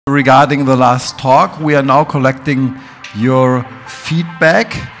regarding the last talk. We are now collecting your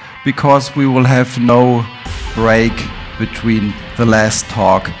feedback because we will have no break between the last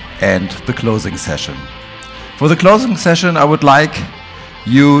talk and the closing session. For the closing session, I would like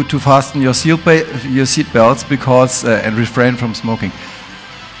you to fasten your seat belts because and refrain from smoking.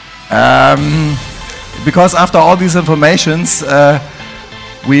 Because after all these informations,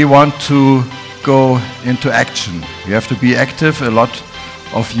 we want to go into action. You have to be active. A lot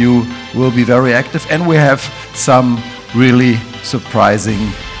of you will be very active, and we have some really surprising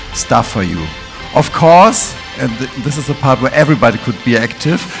stuff for you. Of course, and this is the part where everybody could be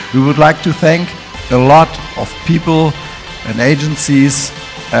active, we would like to thank a lot of people and agencies,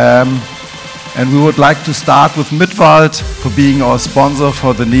 and we would like to start with Midwald for being our sponsor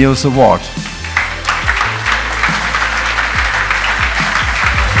for the NEOS Award.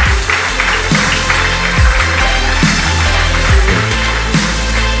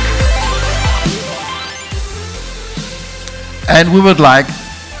 And we would like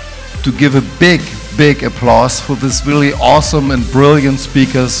to give a big applause for this really awesome and brilliant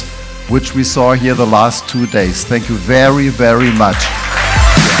speakers which we saw here the last 2 days. Thank you very, very much.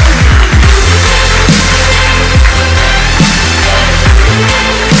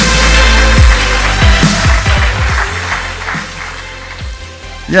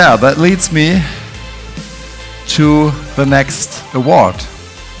 Yeah, that leads me to the next award.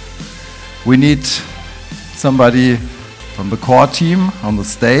 We need somebody from the core team on the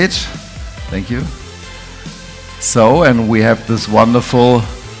stage. Thank you. So, and we have this wonderful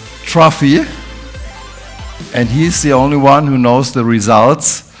trophy, and he's the only one who knows the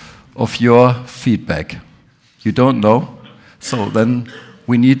results of your feedback. You don't know? So then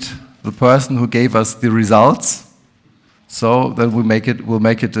we need the person who gave us the results. So then we'll make it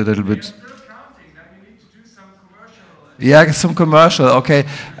a little bit. Yeah, some commercial, okay.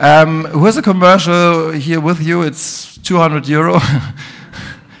 Who has a commercial here with you? It's 200 euro.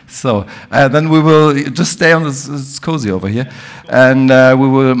 So then we will just stay on this, it's cozy over here. And we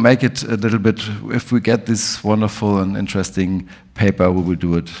will make it a little bit, if we get this wonderful and interesting paper, we will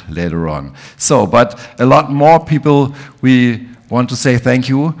do it later on. So, but a lot more people we want to say thank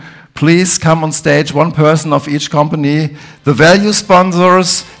you. Please come on stage, one person of each company, the value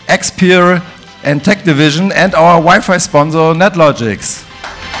sponsors, Xpeer, and Tech Division, and our Wi-Fi sponsor, NetLogix.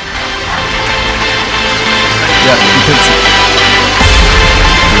 Yeah, you can see.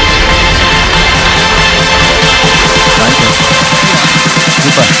 Danke.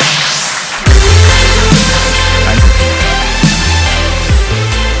 Super. Danke.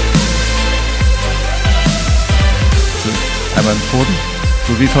 So, einmal einen Boden,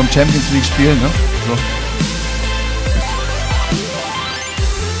 so wie vom Champions League spielen, ne? So.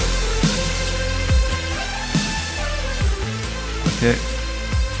 Okay,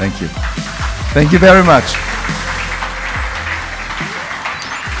 thank you. Thank you very much.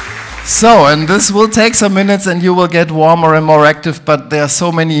 So, and this will take some minutes and you will get warmer and more active, but there are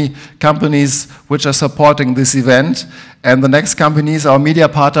so many companies which are supporting this event. And the next company is our media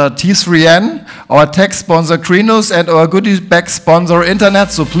partner T3N, our tech sponsor Krinos, and our goodie bag sponsor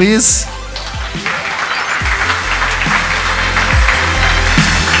Internet, so please.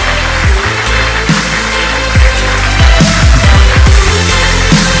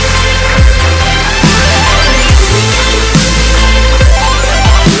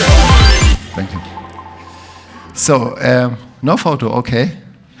 So, no photo, okay.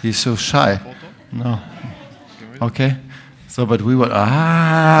 He's so shy. No. Okay. So, but we will,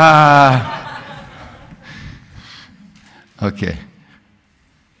 Okay.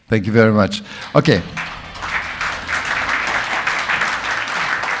 Thank you very much. Okay.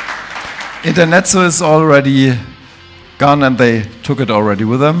 Internetso is already gone and they took it already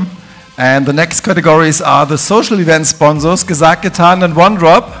with them. And the next categories are the social event sponsors, Gesagt, Getan, and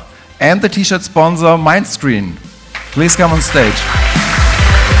OneDrop, and the t-shirt sponsor, Mindscreen. Please come on stage.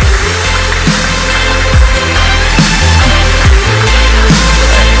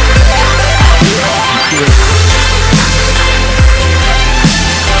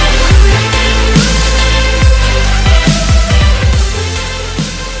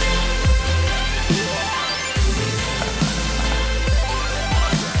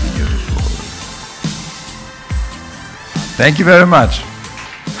 Thank you very much.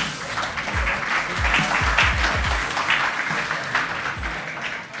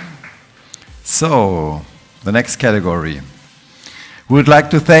 So, the next category. We would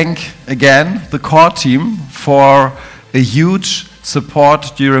like to thank again the core team for a huge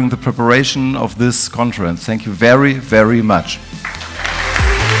support during the preparation of this conference. Thank you very, very much.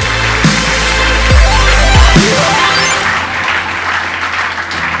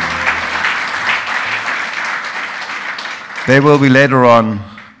 they will be later on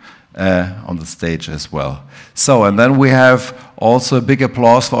the stage as well. So, and then we have also a big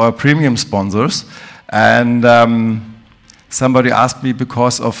applause for our premium sponsors. And somebody asked me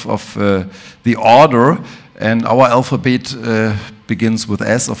because of the order, and our alphabet begins with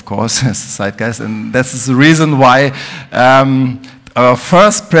S, of course, as Zeitgeist, and this is the reason why our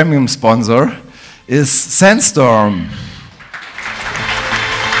first premium sponsor is Sandstorm.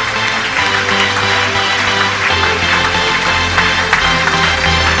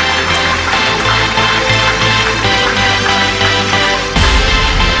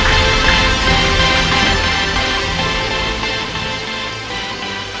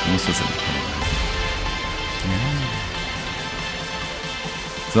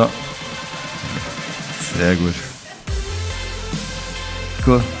 So, sehr gut.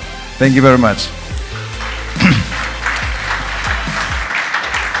 Cool. Thank you very much.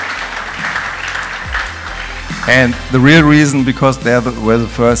 And the real reason because they were the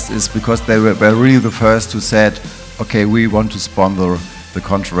first is because they were really the first who said, okay, we want to sponsor the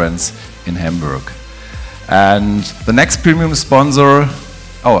conference in Hamburg. And the next premium sponsor,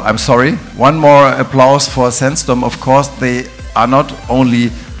 oh, I'm sorry, one more applause for Sandstorm. Of course, they are not only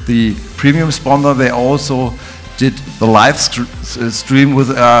the premium sponsor, they also did the live stream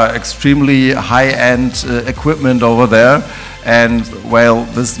with extremely high-end equipment over there. And well,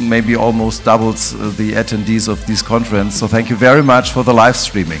 this maybe almost doubles the attendees of this conference. So thank you very much for the live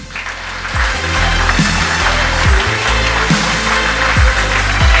streaming.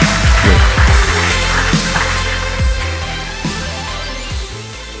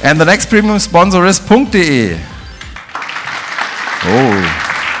 And the next premium sponsor is Punkt.de. Oh.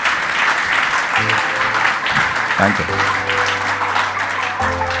 Danke.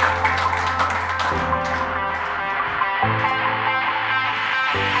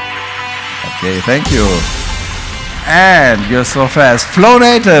 Okay, thank you. And you're so fast. Flow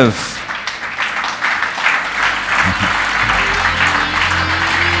Native.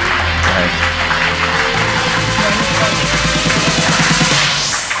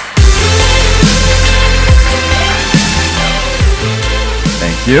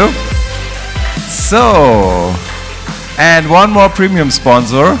 Thank you. So, and one more premium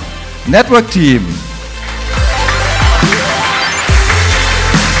sponsor, Network Team.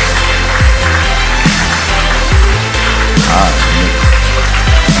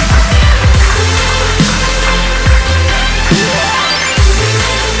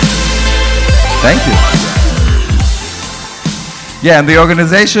 Thank you. Yeah, and the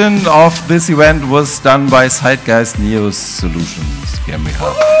organization of this event was done by Zeitgeist Neos Solutions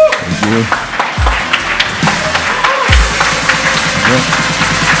GmbH. Thank you.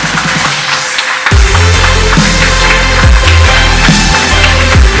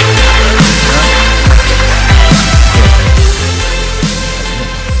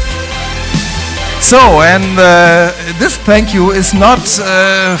 So, and this thank you is not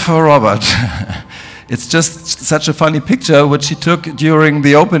for Robert. It's just such a funny picture which he took during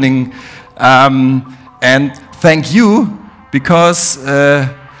the opening. And thank you because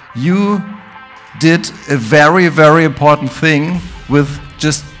you did a very, very important thing with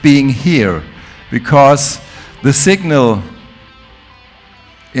just being here. Because the signal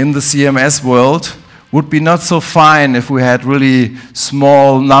in the CMS world would be not so fine if we had really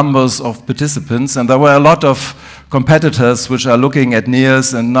small numbers of participants. And there were a lot of competitors which are looking at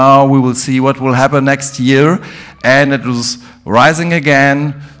NEARS, and now we will see what will happen next year. And it was rising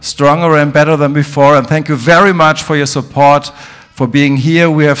again, stronger and better than before. And thank you very much for your support, for being here.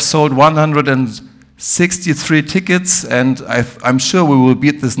 We have sold 163 tickets, and I'm sure we will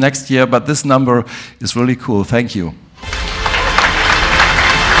beat this next year, but this number is really cool. Thank you.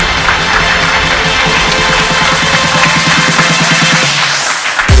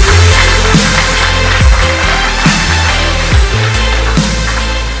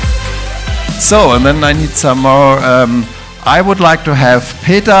 So, and then I need some more. I would like to have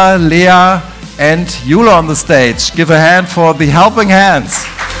Peter, Lea, and Jule on the stage. Give a hand for the helping hands.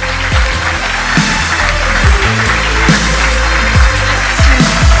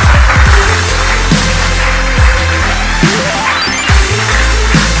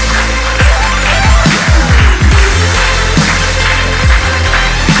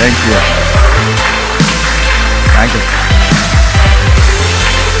 Thank you. Thank you.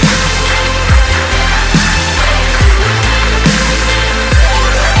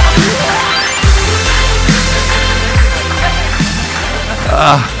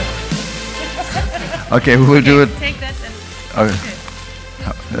 Okay, we will do it. Take that and Okay.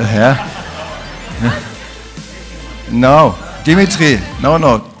 Yeah? No, Dimitri, no,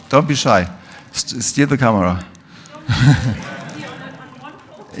 don't be shy. Steal the camera.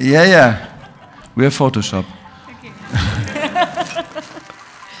 Yeah, yeah. We have Photoshop. Okay.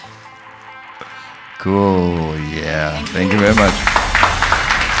 Cool, yeah. Thank you very much.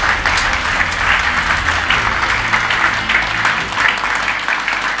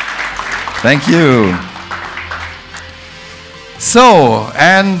 Thank you. So,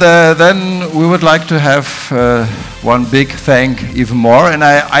 and then we would like to have one big thank even more, and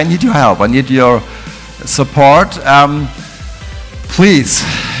I need your help. I need your support. Please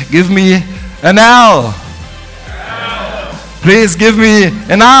give me an L. Please give me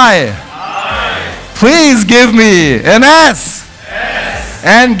an I. Please give me an S.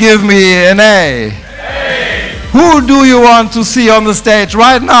 And give me an A. Who do you want to see on the stage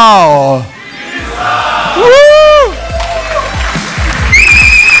right now? Woo!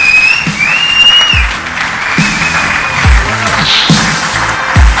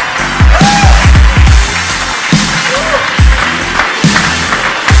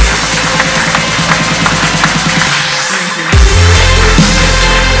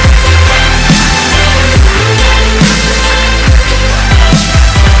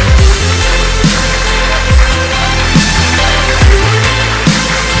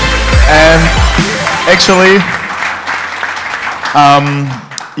 And actually,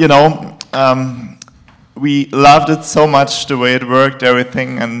 you know, we loved it so much, the way it worked,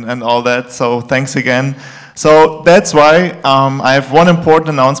 everything, and all that. So thanks again. So that's why I have one important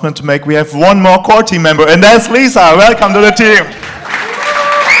announcement to make. We have one more core team member, and that's Lisa. Welcome to the team.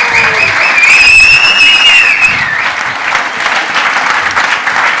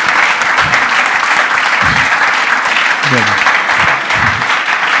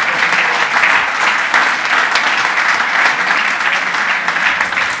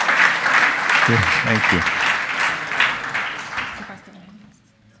 Thank you.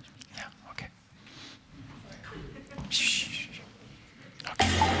 Yeah, okay.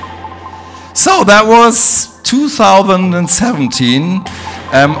 So that was 2017,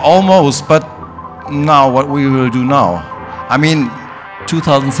 almost, but now what we will do now? I mean,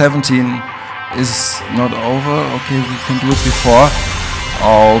 2017 is not over. Okay, we can do it before.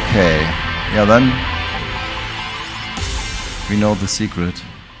 Okay, yeah, then we know the secret.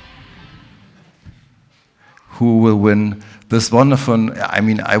 Who will win this wonderful? I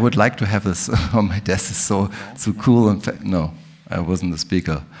mean, I would like to have this on my desk. It's so cool. And no, I wasn't the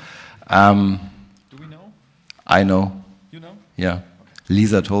speaker. Do we know? I know. You know? Yeah.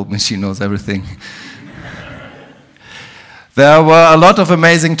 Lisa told me she knows everything. There were a lot of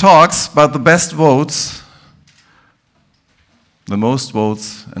amazing talks, but the best votes, the most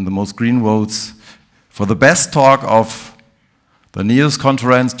votes and the most green votes for the best talk of the NEOS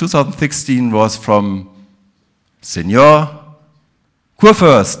conference 2016 was from Senior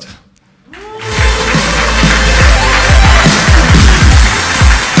Kurfürst.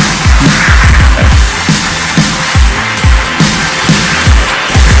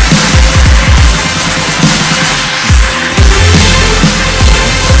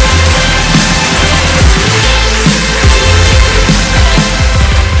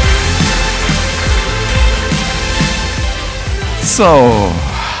 So,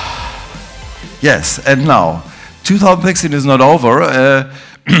 yes, and now 2016 is not over.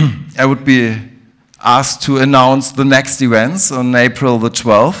 I would be asked to announce the next events on April the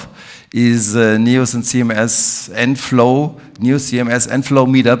 12th. Is NEOS and CMS and Flow, NEOS CMS and Flow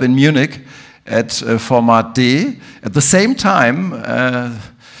meetup in Munich at Format D. At the same time, from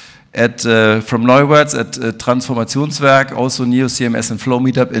Neuwärts at Transformationswerk, also NEOS CMS and Flow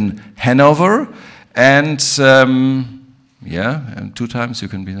meetup in Hanover. And yeah, and 2 times you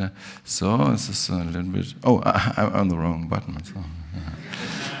can be there. So this is a little bit. Oh, I'm on the wrong button.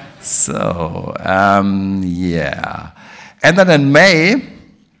 So yeah, and then in May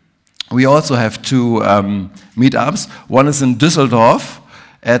we also have 2 meetups. One is in Düsseldorf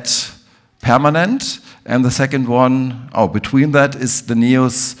at Permanent, and the second one, between that is the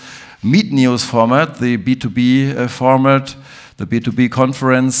NEOS Meet NEOS format, the B2B format, the B2B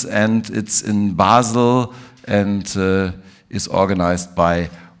conference, and it's in Basel and is organized by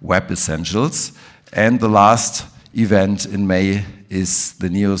Web Essentials. And the last event in May is the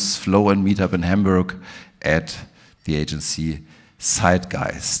NEOS Flow and Meetup in Hamburg at the agency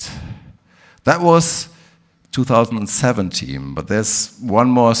Zeitgeist. That was 2017, but there's one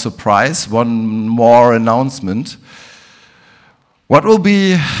more surprise, one more announcement. What will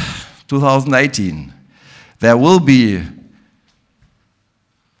be 2018? There will be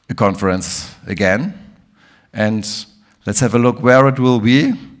a conference again, and let's have a look where it will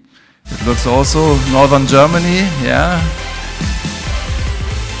be. It looks also northern Germany, yeah.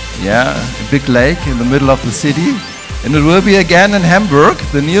 Yeah, a big lake in the middle of the city. And it will be again in Hamburg.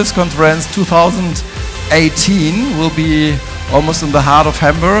 The NEOS Conference 2018 will be almost in the heart of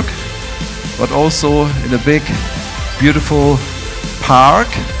Hamburg, but also in a big, beautiful park.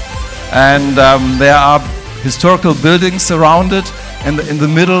 And there are historical buildings surrounded. And in the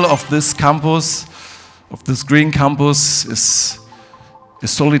middle of this campus, of this green campus, is a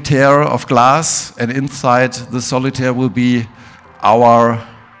solitaire of glass. And inside the solitaire will be our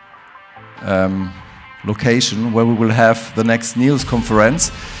location where we will have the next NEOS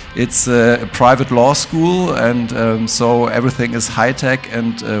conference. It's a private law school, and so everything is high-tech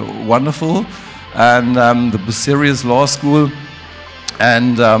and wonderful. And the Bucerius Law School,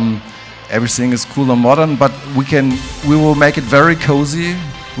 and everything is cool and modern, but we will make it very cozy,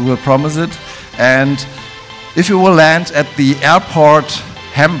 we will promise it. And if you will land at the airport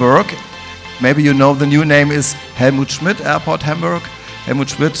Hamburg, maybe you know the new name is Helmut Schmidt Airport Hamburg. Helmut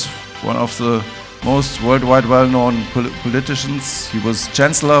Schmidt, one of the most worldwide well-known politicians. He was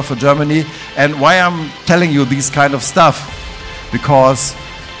Chancellor for Germany. And why I'm telling you these kind of stuff? Because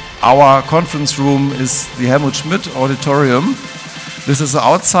our conference room is the Helmut Schmidt Auditorium. This is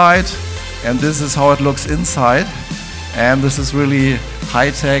outside, and this is how it looks inside. And this is really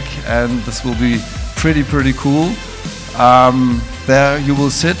high-tech, and this will be pretty cool. There you will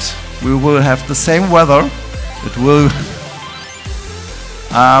sit. We will have the same weather. It will...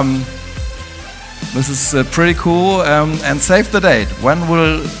 This is pretty cool, and save the date. When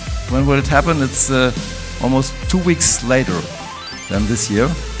will it happen? It's almost 2 weeks later than this year.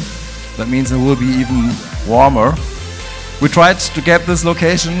 That means it will be even warmer. We tried to get this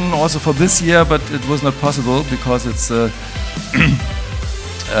location also for this year, but it was not possible because it's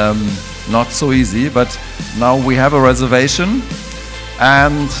not so easy. But now we have a reservation,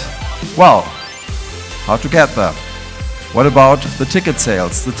 and well, how to get there? What about the ticket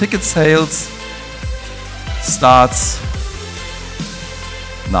sales? The ticket sales starts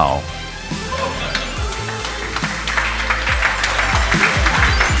now.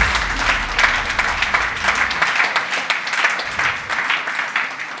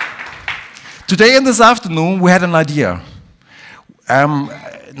 Today and this afternoon we had an idea.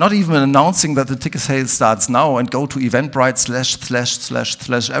 Not even announcing that the ticket sale starts now and go to Eventbrite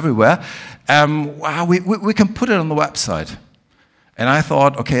 / everywhere. We can put it on the website. And I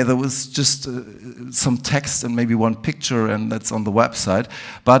thought, okay, there was just some text and maybe one picture, and that's on the website.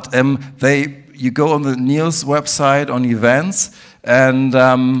 But you go on the NEOS website on events, and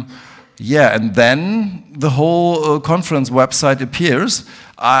yeah, and then the whole conference website appears.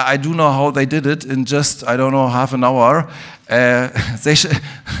 I do know how they did it in just, I don't know, half an hour.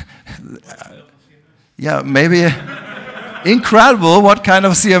 Yeah, maybe incredible what kind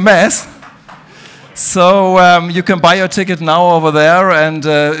of CMS. So you can buy your ticket now over there, and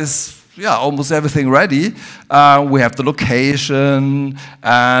is almost everything ready. We have the location,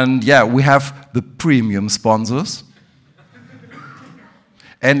 and yeah, we have the premium sponsors.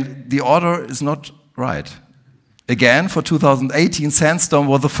 And the order is not right. Again, for 2018, Sandstorm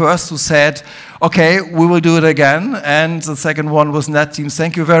was the first who said, okay, we will do it again. And the second one was NetTeams.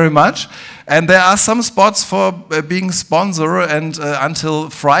 Thank you very much. And there are some spots for being sponsor, and until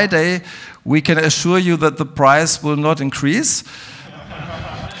Friday, we can assure you that the price will not increase.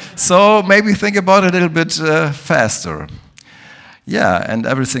 So maybe think about it a little bit faster. Yeah, and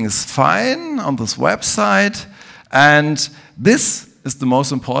everything is fine on this website. And this is the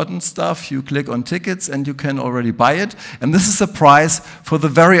most important stuff. You click on tickets and you can already buy it. And this is the price for the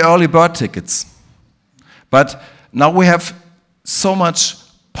very early bird tickets. But now we have so much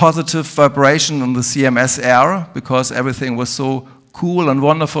positive vibration on the CMS air because everything was so cool and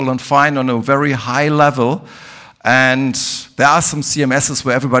wonderful and fine on a very high level. And there are some CMSs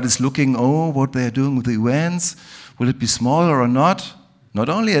where everybody's looking, oh, what they're doing with the events. Will it be smaller or not? Not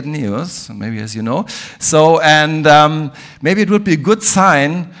only at NEOS, maybe as you know. So, and maybe it would be a good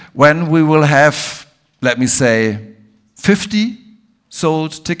sign when we will have, let me say, 50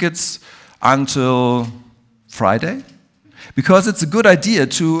 sold tickets until Friday. Because it's a good idea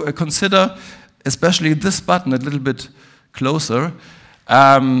to consider, especially this button a little bit closer.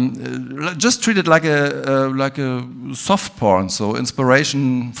 Just treat it like a soft porn, so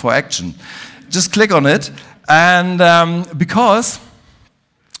inspiration for action. Just click on it, and because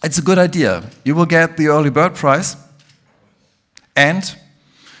it's a good idea. You will get the early bird price, and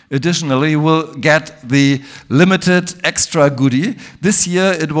additionally, you will get the limited extra goodie. This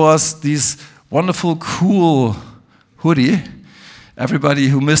year, it was this wonderful, cool hoodie. Everybody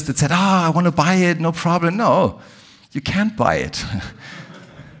who missed it said, I want to buy it, no problem. No, you can't buy it.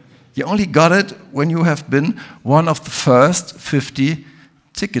 You only got it when you have been one of the first 50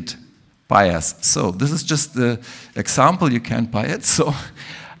 ticket buy us. So this is just the example. You can't buy it. So,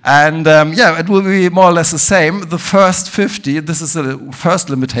 and yeah, it will be more or less the same. The first 50, this is the first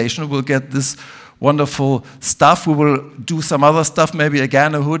limitation, will get this wonderful stuff. We will do some other stuff, maybe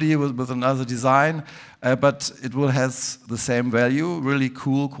again a hoodie with another design, but it will have the same value, really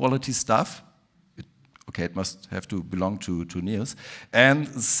cool quality stuff. Okay, it must have to belong to NEOS. And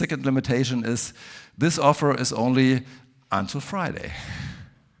the second limitation is this offer is only until Friday.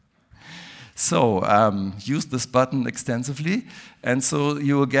 So use this button extensively, and so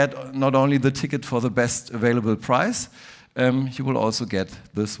you will get not only the ticket for the best available price, you will also get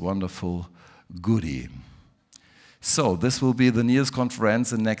this wonderful goodie. So this will be the NEOS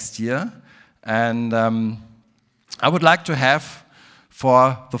conference in next year, and I would like to have,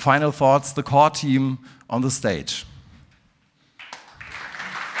 for the final thoughts, the core team on the stage.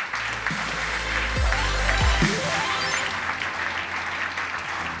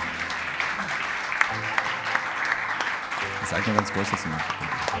 Das ist eigentlich ein ganz großes Mal.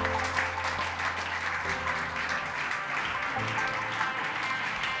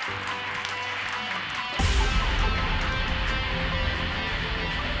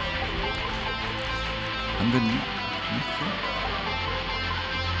 Haben wir ein Mikro?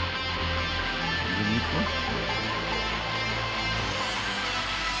 Haben wir ein Mikro?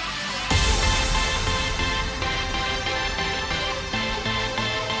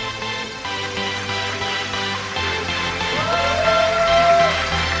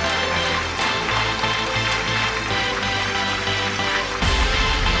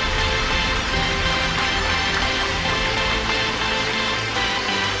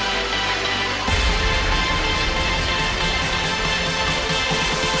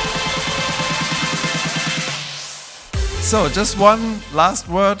 So, just one last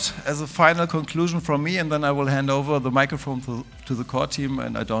word as a final conclusion from me, and then I will hand over the microphone to the core team,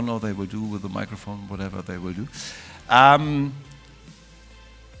 and I don't know they will do with the microphone, whatever they will do.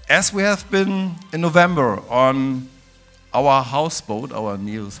 As we have been in November on our houseboat, our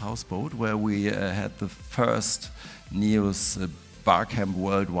NEOS houseboat, where we had the first NEOS barcamp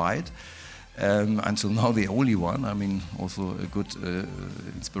worldwide, until now the only one, I mean, also a good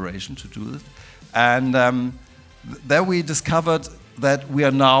inspiration to do it. And there we discovered that we are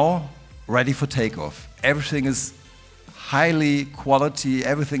now ready for takeoff. Everything is highly quality,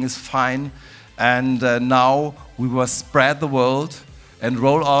 everything is fine, and now we must spread the world and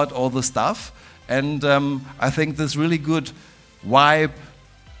roll out all the stuff. And I think this really good vibe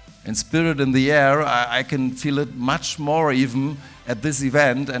and spirit in the air, I can feel it much more even at this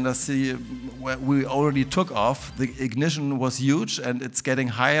event, and I see we already took off. The ignition was huge, and it's getting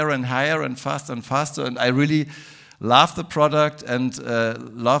higher and higher and faster, and I really love the product and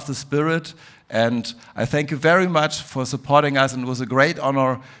love the spirit, and I thank you very much for supporting us, and it was a great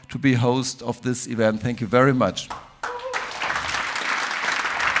honor to be host of this event. Thank you very much.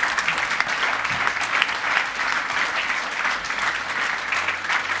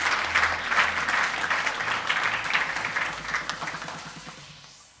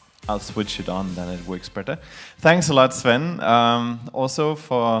 I'll switch it on, then it works better. Thanks a lot, Sven. Also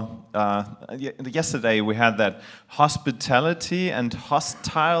for, yesterday we had that hospitality and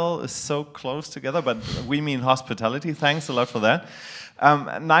hostile is so close together, but we mean hospitality. Thanks a lot for that.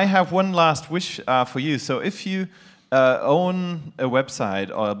 And I have one last wish for you. So if you own a website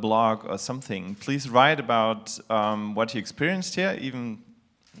or a blog or something, please write about what you experienced here, even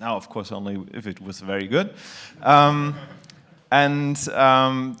now, of course, only if it was very good. And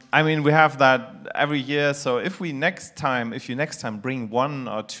I mean, we have that every year. So if you next time bring 1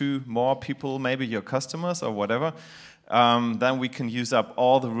 or 2 more people, maybe your customers or whatever, then we can use up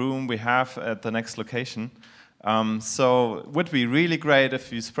all the room we have at the next location. So it would be really great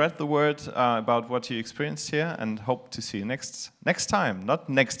if you spread the word about what you experienced here, and hope to see you next time. Not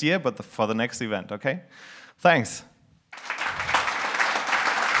next year, but for the next event, okay? Thanks.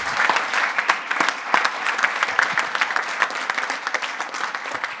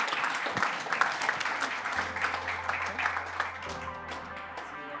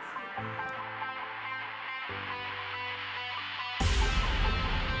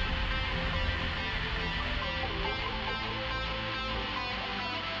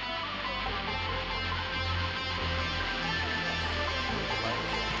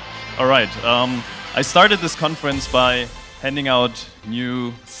 All right. I started this conference by handing out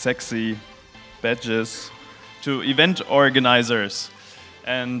new sexy badges to event organizers.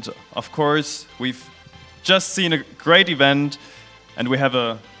 And of course, we've just seen a great event, and we have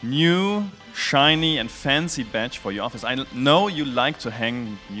a new, shiny and fancy badge for your office. I know you like to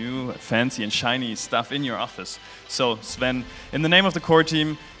hang new, fancy and shiny stuff in your office. So Sven, in the name of the core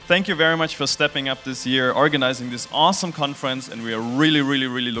team, thank you very much for stepping up this year, organizing this awesome conference, and we are really, really,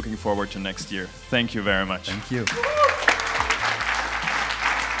 really looking forward to next year. Thank you very much. Thank you.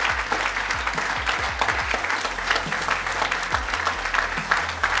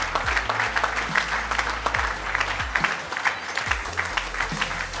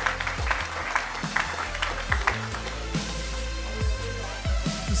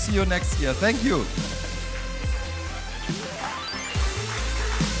 See you next year. Thank you.